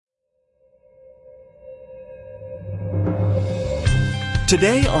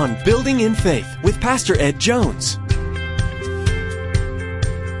Today on Building in Faith with Pastor Ed Jones.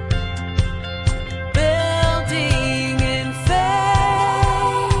 Building in faith.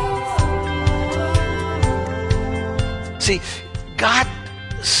 See, God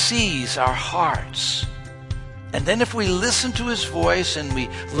sees our hearts. And then if we listen to His voice and we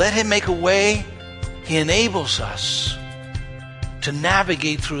let Him make a way, He enables us to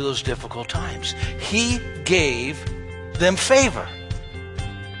navigate through those difficult times. He gave them favor.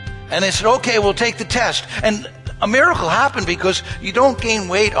 And they said, okay, we'll take the test. And a miracle happened because you don't gain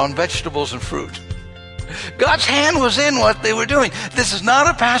weight on vegetables and fruit. God's hand was in what they were doing. This is not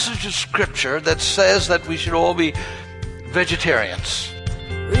a passage of Scripture that says that we should all be vegetarians.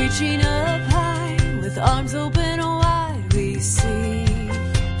 Reaching up high with arms open wide, we see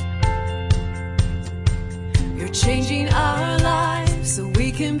You're changing our lives so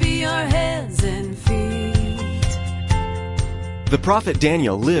we can be our hands and feet. The prophet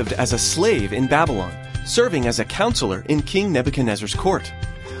Daniel lived as a slave in Babylon, serving as a counselor in King Nebuchadnezzar's court.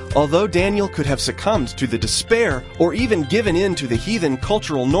 Although Daniel could have succumbed to the despair or even given in to the heathen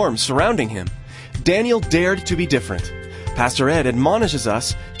cultural norms surrounding him, Daniel dared to be different. Pastor Ed admonishes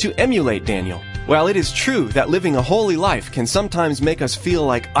us to emulate Daniel. While it is true that living a holy life can sometimes make us feel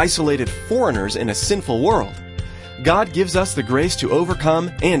like isolated foreigners in a sinful world, God gives us the grace to overcome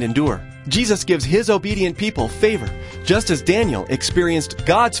and endure. Jesus gives His obedient people favor, just as Daniel experienced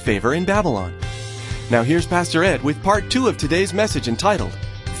God's favor in Babylon. Now here's Pastor Ed with part 2 of today's message entitled,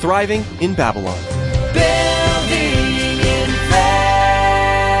 Thriving in Babylon. Building in faith.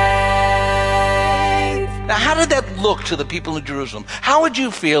 Now, how did that look to the people in Jerusalem? How would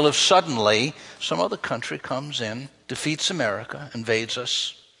you feel if suddenly some other country comes in, defeats America, invades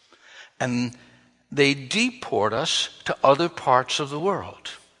us, and they deport us to other parts of the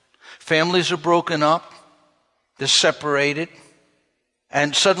world? Families are broken up, they're separated,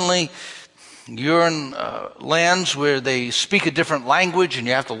 and suddenly you're in lands where they speak a different language and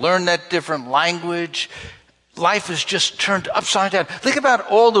you have to learn that different language. Life is just turned upside down. Think about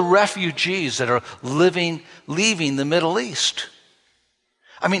all the refugees that are leaving the Middle East.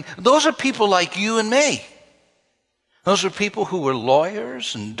 I mean, those are people like you and me. Those are people who were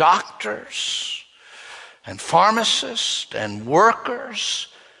lawyers and doctors and pharmacists and workers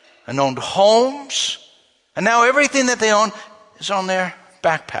and owned homes. And now everything that they own is on their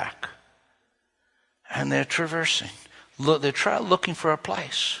backpack. And they're traversing. They're looking for a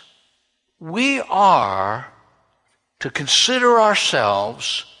place. We are to consider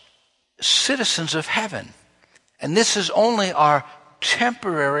ourselves citizens of heaven. And this is only our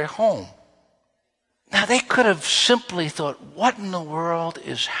temporary home. Now, they could have simply thought, what in the world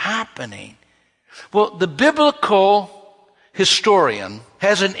is happening? Well, the biblical historian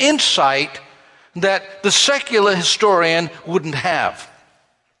has an insight that the secular historian wouldn't have.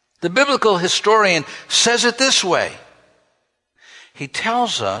 The biblical historian says it this way. He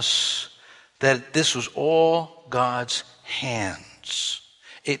tells us that this was all God's hands.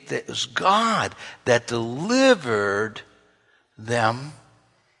 It was God that delivered them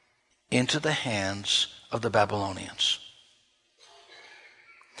into the hands of the Babylonians.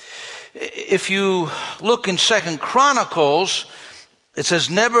 If you look in 2 Chronicles, it says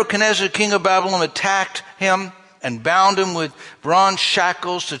Nebuchadnezzar, king of Babylon, attacked him and bound him with bronze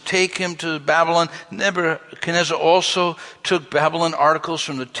shackles to take him to Babylon. Nebuchadnezzar also took Babylon articles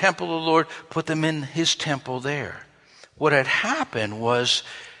from the temple of the Lord, put them in his temple there. What had happened was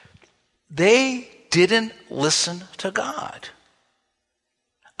they didn't listen to God.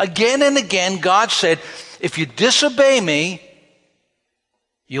 Again and again, God said, if you disobey me,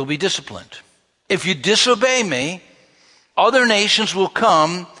 you'll be disciplined. If you disobey me, other nations will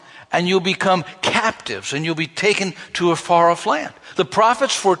come and you'll become captives and you'll be taken to a far-off land. The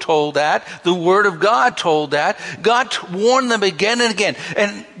prophets foretold that. The Word of God told that. God warned them again and again.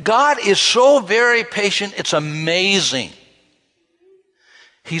 And God is so very patient, it's amazing.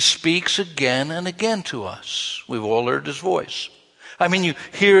 He speaks again and again to us. We've all heard His voice. I mean, you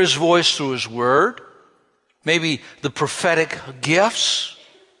hear His voice through His Word, maybe the prophetic gifts,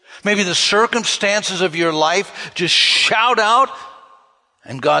 maybe the circumstances of your life just shout out,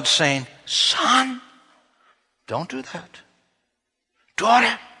 and God's saying, son, don't do that.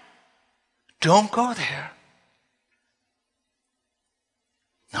 Daughter, don't go there.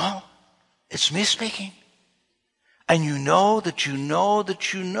 No, it's me speaking. And you know that you know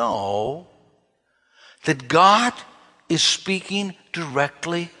that you know that God is speaking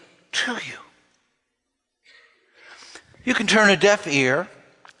directly to you. You can turn a deaf ear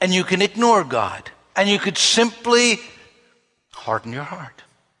and you can ignore God. And you could simply harden your heart.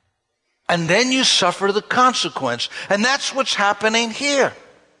 And then you suffer the consequence. And that's what's happening here.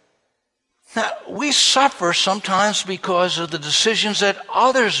 Now, we suffer sometimes because of the decisions that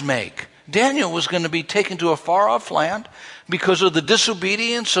others make. Daniel was going to be taken to a far-off land because of the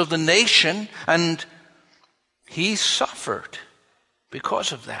disobedience of the nation, and he suffered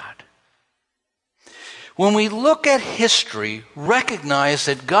because of that. When we look at history, recognize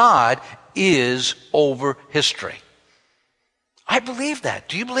that God is over history. I believe that.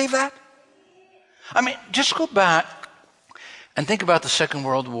 Do you believe that? I mean, just go back and think about the Second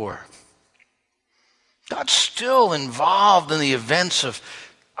World War. God's still involved in the events of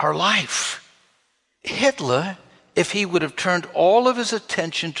our life. Hitler, if he would have turned all of his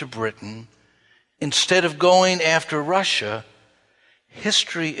attention to Britain instead of going after Russia,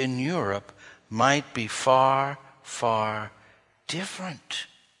 history in Europe might be far, far different.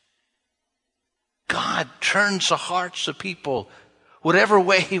 God turns the hearts of people whatever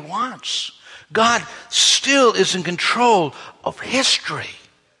way he wants. God still is in control of history.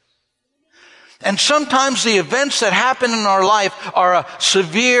 And sometimes the events that happen in our life are a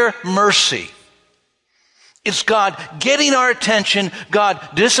severe mercy. It's God getting our attention, God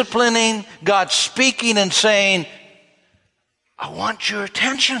disciplining, God speaking and saying, I want your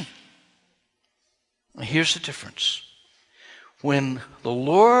attention. Here's the difference. When the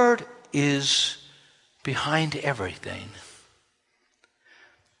Lord is behind everything,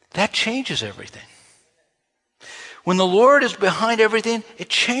 that changes everything. When the Lord is behind everything, it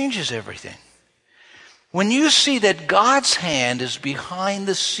changes everything. When you see that God's hand is behind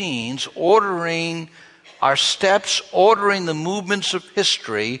the scenes, ordering our steps, ordering the movements of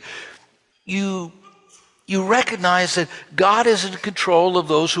history, you recognize that God is in control of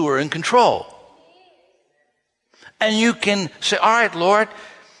those who are in control. And you can say, all right, Lord,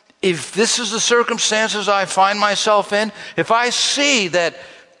 if this is the circumstances I find myself in, if I see that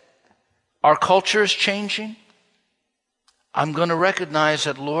our culture is changing, I'm going to recognize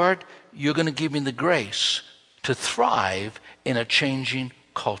that, Lord, you're going to give me the grace to thrive in a changing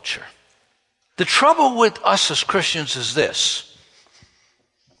culture. The trouble with us as Christians is this.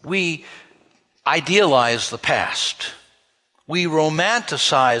 We idealize the past. We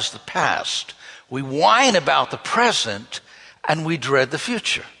romanticize the past. We whine about the present, and we dread the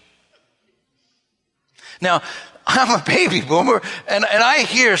future. Now, I'm a baby boomer, and I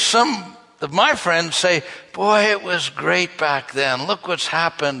hear some of my friends say, boy, it was great back then. Look what's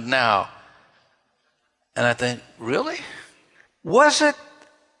happened now. And I think, really? Was it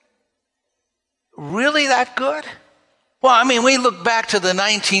really that good? Well, I mean, we look back to the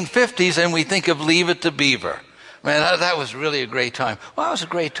 1950s and we think of Leave It to Beaver. Man, that was really a great time. Well, it was a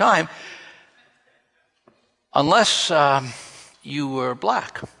great time. Unless you were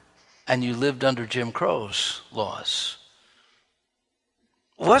black and you lived under Jim Crow's laws.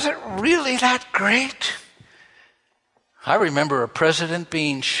 Was it really that great? I remember a president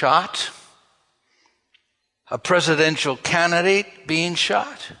being shot, a presidential candidate being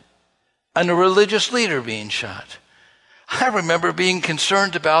shot, and a religious leader being shot. I remember being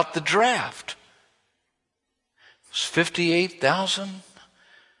concerned about the draft. It was 58,000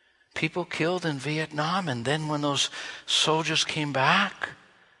 people killed in Vietnam, and then when those soldiers came back,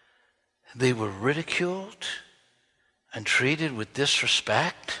 they were ridiculed and treated with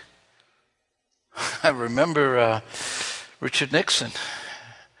disrespect. I remember Richard Nixon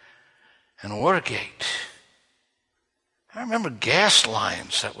and Watergate. I remember gas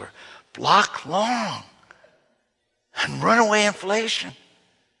lines that were block long and runaway inflation.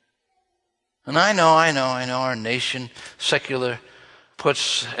 And I know our nation, secular,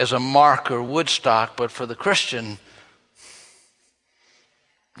 puts as a marker Woodstock, but for the Christian,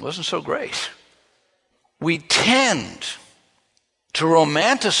 it wasn't so great. We tend to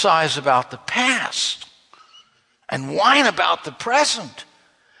romanticize about the past and whine about the present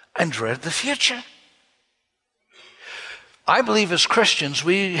and dread the future. I believe as Christians,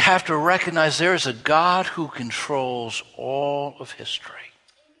 we have to recognize there is a God who controls all of history.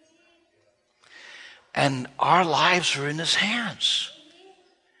 And our lives are in his hands.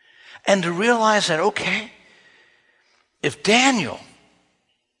 And to realize that, okay, if Daniel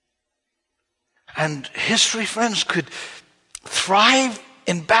and history friends could thrive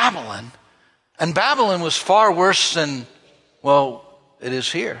in Babylon, and Babylon was far worse than, well, it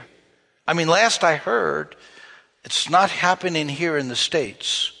is here. I mean, last I heard, it's not happening here in the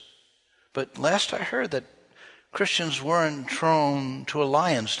States, but last I heard that Christians weren't thrown to a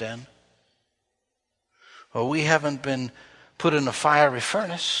lion's den. Well, we haven't been put in a fiery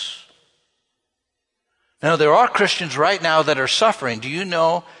furnace. Now, there are Christians right now that are suffering. Do you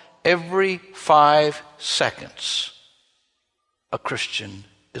know every 5 seconds a Christian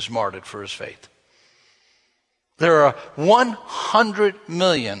is martyred for his faith. There are 100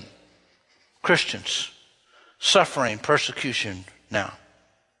 million Christians suffering persecution now.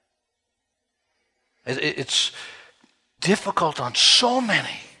 It's difficult on so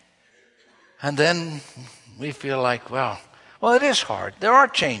many. And then we feel like, well, it is hard. There are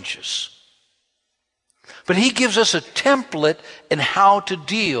changes. But he gives us a template in how to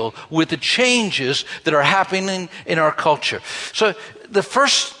deal with the changes that are happening in our culture. So the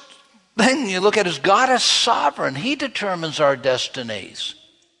first thing you look at is God is sovereign. He determines our destinies.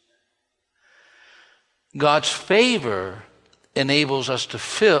 God's favor enables us to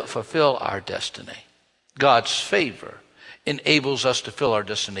fulfill our destiny. God's favor enables us to fill our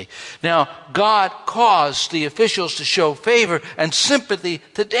destiny. Now, God caused the officials to show favor and sympathy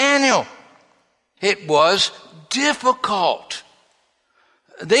to Daniel. It was difficult.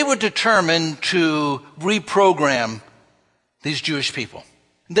 They were determined to reprogram these Jewish people.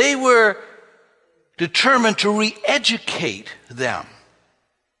 They were determined to re-educate them.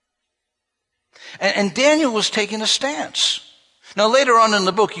 And Daniel was taking a stance. Now, later on in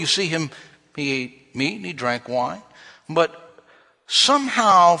the book, you see him, he ate meat and he drank wine. But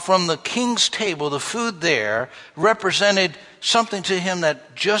somehow from the king's table, the food there represented something to him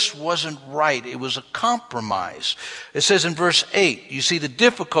that just wasn't right. It was a compromise. It says in verse 8, you see the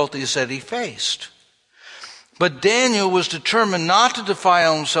difficulties that he faced. But Daniel was determined not to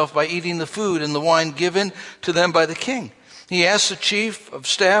defile himself by eating the food and the wine given to them by the king. He asked the chief of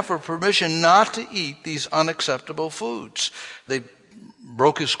staff for permission not to eat these unacceptable foods. They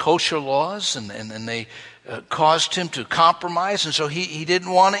broke his kosher laws and they caused him to compromise, and so he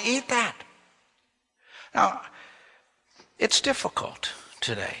didn't want to eat that. Now, it's difficult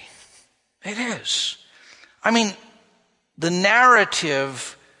today. It is. I mean, the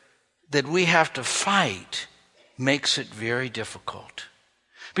narrative that we have to fight makes it very difficult.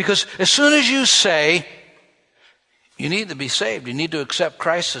 Because as soon as you say, you need to be saved, you need to accept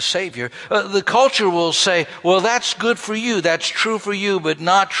Christ as Savior, the culture will say, well, that's good for you, that's true for you, but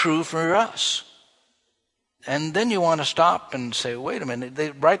not true for us. And then you want to stop and say, wait a minute, they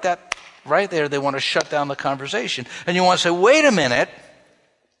write that right there, they want to shut down the conversation. And you want to say, wait a minute,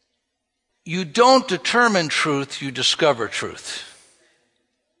 you don't determine truth, you discover truth.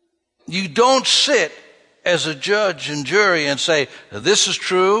 You don't sit as a judge and jury and say, this is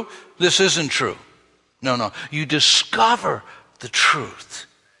true, this isn't true. No, you discover the truth.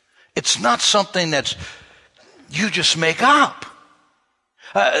 It's not something that's you just make up.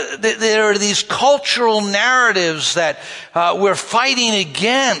 There are these cultural narratives that we're fighting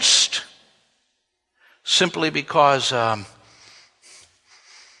against simply because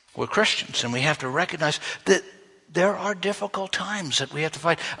we're Christians, and we have to recognize that there are difficult times that we have to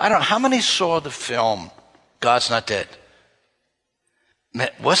fight. I don't know, how many saw the film God's Not Dead?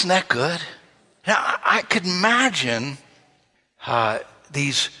 Wasn't that good? Now, I could imagine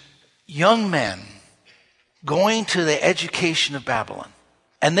these young men going to the education of Babylon.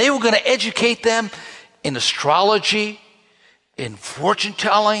 And they were going to educate them in astrology, in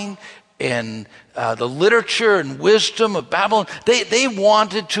fortune-telling, in the literature and wisdom of Babylon. They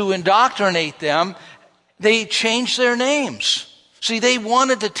wanted to indoctrinate them. They changed their names. See, they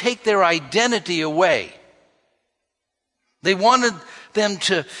wanted to take their identity away. They wanted them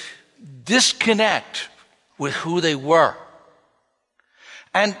to disconnect with who they were.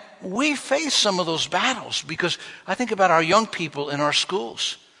 And we face some of those battles because I think about our young people in our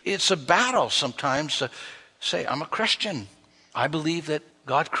schools. It's a battle sometimes to say, I'm a Christian. I believe that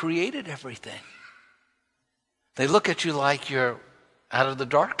God created everything. They look at you like you're out of the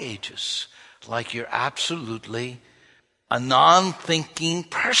dark ages, like you're absolutely a non-thinking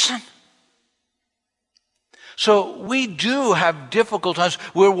person. So we do have difficult times.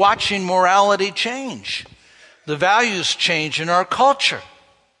 We're watching morality change. The values change in our culture.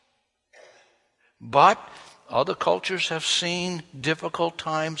 But other cultures have seen difficult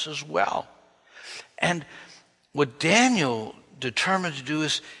times as well. And what Daniel determined to do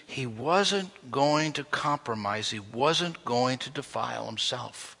is he wasn't going to compromise. He wasn't going to defile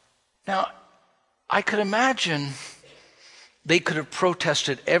himself. Now, I could imagine they could have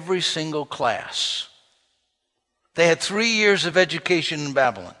protested every single class. They had 3 years of education in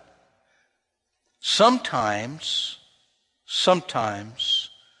Babylon. Sometimes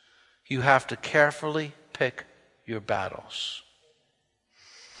you have to carefully pick your battles.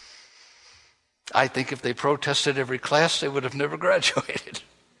 I think if they protested every class, they would have never graduated.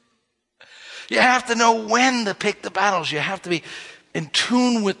 You have to know when to pick the battles. You have to be in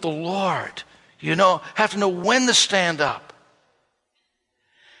tune with the Lord. You have to know when to stand up.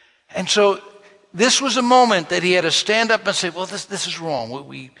 And so this was a moment that he had to stand up and say, well, this is wrong.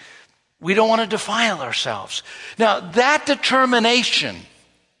 We don't want to defile ourselves. Now, that determination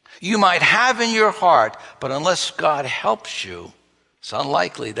you might have in your heart, but unless God helps you, it's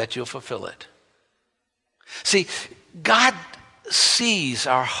unlikely that you'll fulfill it. See, God sees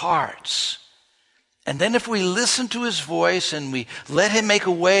our hearts. And then if we listen to his voice and we let him make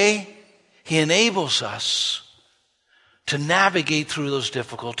a way, he enables us to navigate through those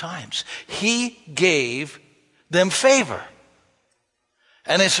difficult times. He gave them favor.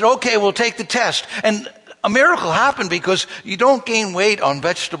 And they said, okay, we'll take the test. And a miracle happened because you don't gain weight on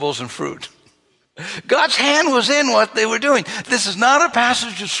vegetables and fruit. God's hand was in what they were doing. This is not a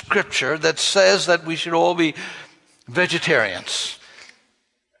passage of Scripture that says that we should all be vegetarians.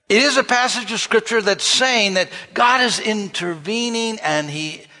 It is a passage of Scripture that's saying that God is intervening and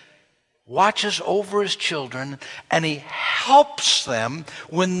he watches over his children and he helps them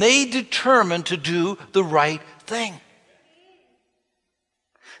when they determine to do the right thing.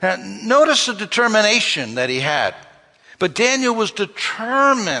 Now, notice the determination that he had. But Daniel was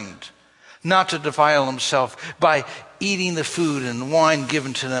determined not to defile himself by eating the food and wine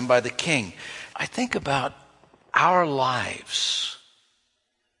given to them by the king. I think about our lives.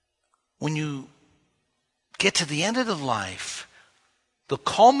 When you get to the end of the life, the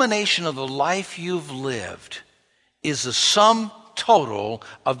culmination of the life you've lived is the sum total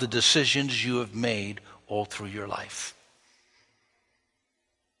of the decisions you have made all through your life.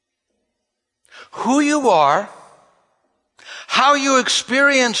 Who you are, how you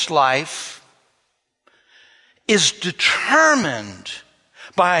experience life is determined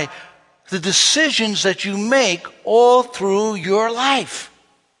by the decisions that you make all through your life.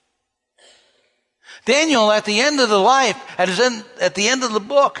 Daniel, at the end of the life, at the end of the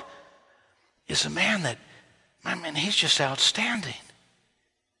book, is a man that, he's just outstanding.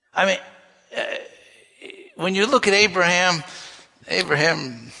 When you look at Abraham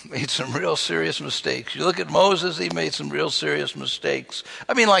made some real serious mistakes. You look at Moses, he made some real serious mistakes.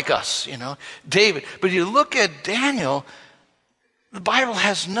 Like us, David. But you look at Daniel, the Bible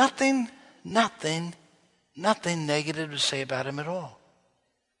has nothing negative to say about him at all.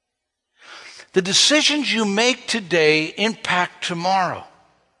 The decisions you make today impact tomorrow.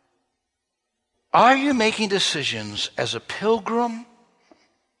 Are you making decisions as a pilgrim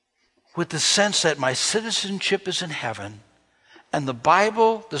with the sense that my citizenship is in heaven and the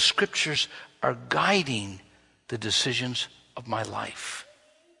Bible, the Scriptures, are guiding the decisions of my life?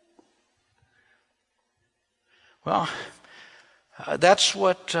 Well, that's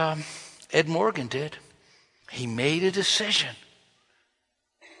what Ed Morgan did. He made a decision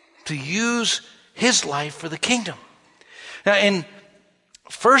to use his life for the kingdom. Now, in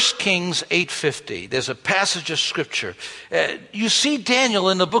 1 Kings 8:50, there's a passage of Scripture. You see Daniel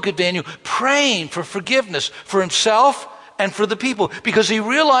in the book of Daniel praying for forgiveness for himself and for the people because he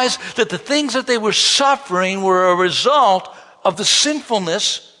realized that the things that they were suffering were a result of the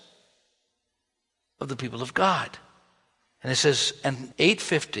sinfulness of the people of God. And it says, in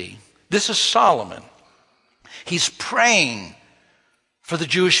 8:50, this is Solomon. He's praying for the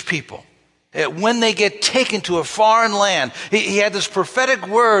Jewish people. When they get taken to a foreign land, he had this prophetic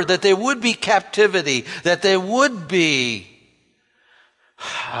word that there would be captivity, that there would be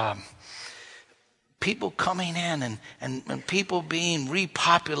people coming in and people being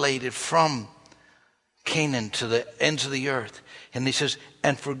repopulated from Canaan to the ends of the earth. And he says,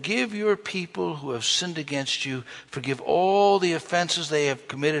 and forgive your people who have sinned against you, forgive all the offenses they have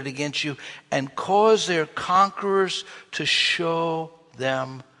committed against you, and cause their conquerors to show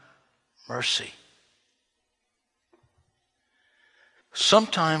them mercy.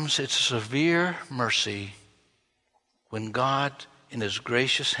 Sometimes it's severe mercy when God, in his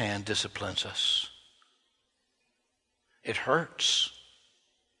gracious hand, disciplines us. It hurts.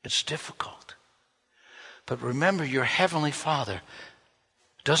 It's difficult. But remember, your heavenly Father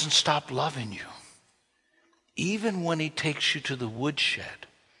doesn't stop loving you. Even when he takes you to the woodshed,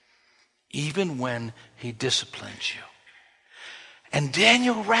 even when he disciplines you. And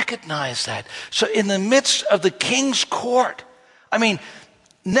Daniel recognized that. So in the midst of the king's court,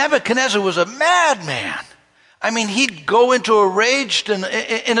 Nebuchadnezzar was a madman. He'd go into a rage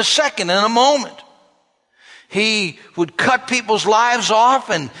in a second, in a moment. He would cut people's lives off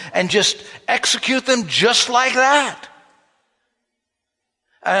and just execute them just like that.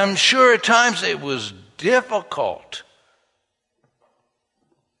 I'm sure at times it was difficult.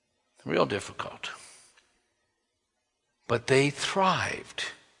 Real difficult. But they thrived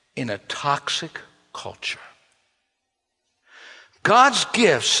in a toxic culture. God's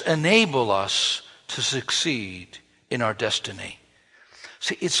gifts enable us to succeed in our destiny.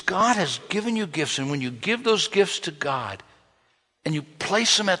 See, it's God has given you gifts, and when you give those gifts to God and you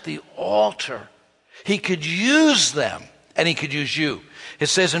place them at the altar, He could use them and He could use you. It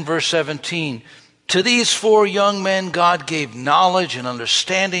says in verse 17, to these 4 young men God gave knowledge and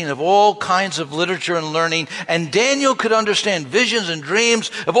understanding of all kinds of literature and learning, and Daniel could understand visions and dreams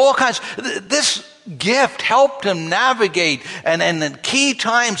of all kinds. This gift helped him navigate, and in key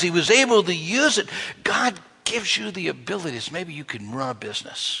times he was able to use it. God gives you the abilities. Maybe you can run a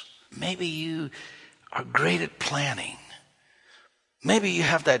business. Maybe you are great at planning. Maybe you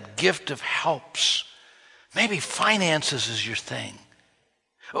have that gift of helps. Maybe finances is your thing.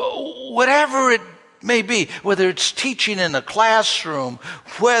 Whatever it may be, whether it's teaching in a classroom,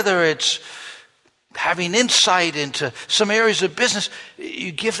 whether it's having insight into some areas of business,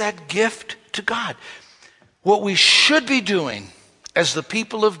 you give that gift to God. What we should be doing as the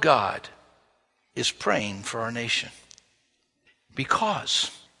people of God is praying for our nation. Because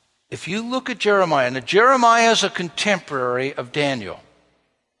if you look at Jeremiah, now Jeremiah is a contemporary of Daniel.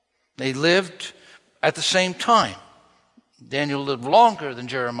 They lived at the same time. Daniel lived longer than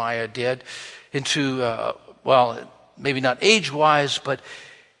Jeremiah did into, maybe not age-wise, but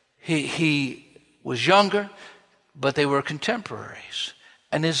he was younger, but they were contemporaries.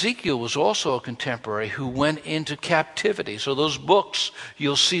 And Ezekiel was also a contemporary who went into captivity. So those books,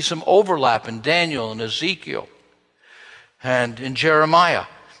 you'll see some overlap in Daniel and Ezekiel and in Jeremiah.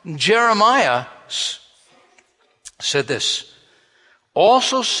 And Jeremiah said this,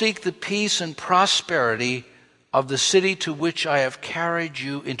 also seek the peace and prosperity of the city to which I have carried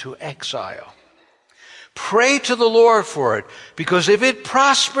you into exile. Pray to the Lord for it, because if it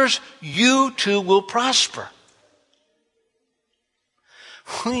prospers, you too will prosper.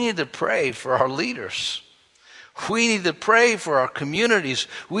 We need to pray for our leaders. We need to pray for our communities.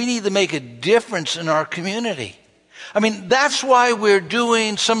 We need to make a difference in our community. I mean, that's why we're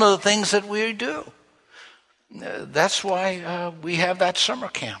doing some of the things that we do. That's why we have that summer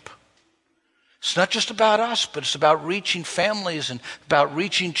camp. It's not just about us, but it's about reaching families and about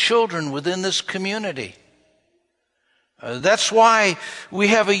reaching children within this community. That's why we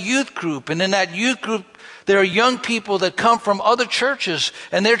have a youth group, and in that youth group, there are young people that come from other churches,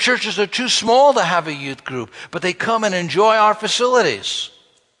 and their churches are too small to have a youth group, but they come and enjoy our facilities.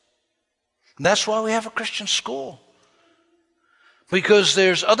 And that's why we have a Christian school. Because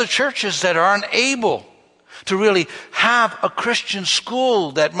there's other churches that aren't able to really have a Christian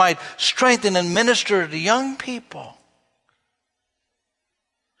school that might strengthen and minister to young people.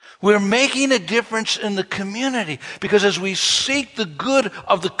 We're making a difference in the community because as we seek the good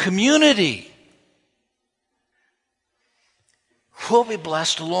of the community, we'll be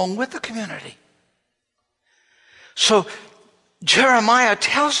blessed along with the community. So Jeremiah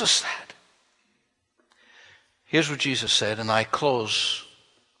tells us that. Here's what Jesus said, and I close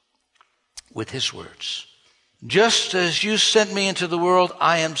with his words. Just as you sent me into the world,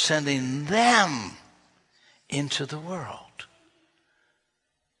 I am sending them into the world.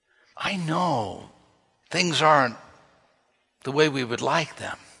 I know things aren't the way we would like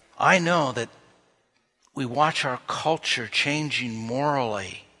them. I know that we watch our culture changing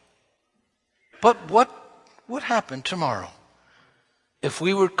morally. But what would happen tomorrow if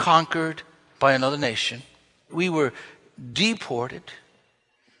we were conquered by another nation? We were deported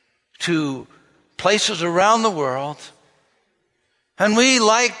to places around the world, and we,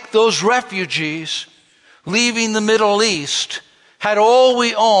 like those refugees leaving the Middle East, had all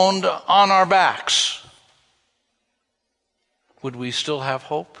we owned on our backs. Would we still have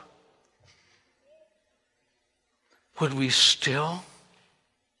hope? Would we still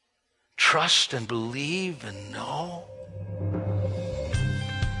trust and believe and know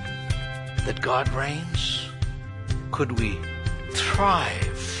that God reigns? Could we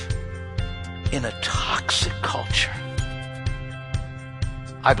thrive in a toxic culture?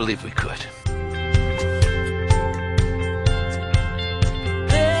 I believe we could.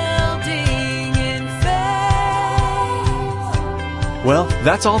 Well,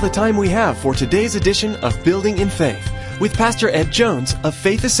 that's all the time we have for today's edition of Building in Faith with Pastor Ed Jones of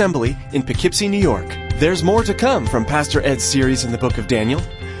Faith Assembly in Poughkeepsie, New York. There's more to come from Pastor Ed's series in the book of Daniel.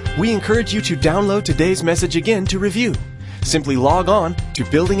 We encourage you to download today's message again to review. Simply log on to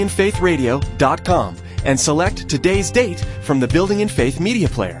buildinginfaithradio.com and select today's date from the Building in Faith media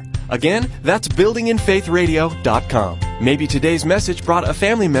player. Again, that's buildinginfaithradio.com. Maybe today's message brought a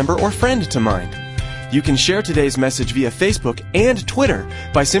family member or friend to mind. You can share today's message via Facebook and Twitter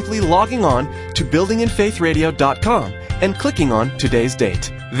by simply logging on to buildinginfaithradio.com and clicking on today's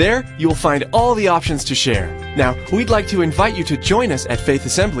date. There, you'll find all the options to share. Now, we'd like to invite you to join us at Faith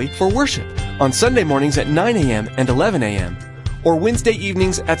Assembly for worship on Sunday mornings at 9 a.m. and 11 a.m. or Wednesday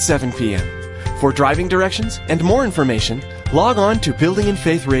evenings at 7 p.m. For driving directions and more information, log on to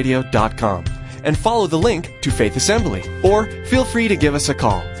buildinginfaithradio.com and follow the link to Faith Assembly, or feel free to give us a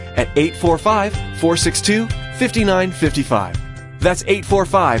call at 845-462-5955. That's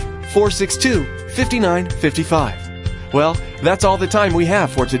 845-462-5955. Well, that's all the time we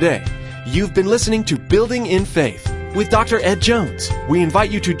have for today. You've been listening to Building in Faith with Dr. Ed Jones. We invite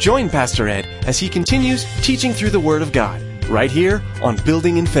you to join Pastor Ed as he continues teaching through the Word of God, right here on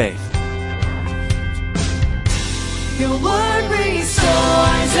Building in Faith. Your word restores.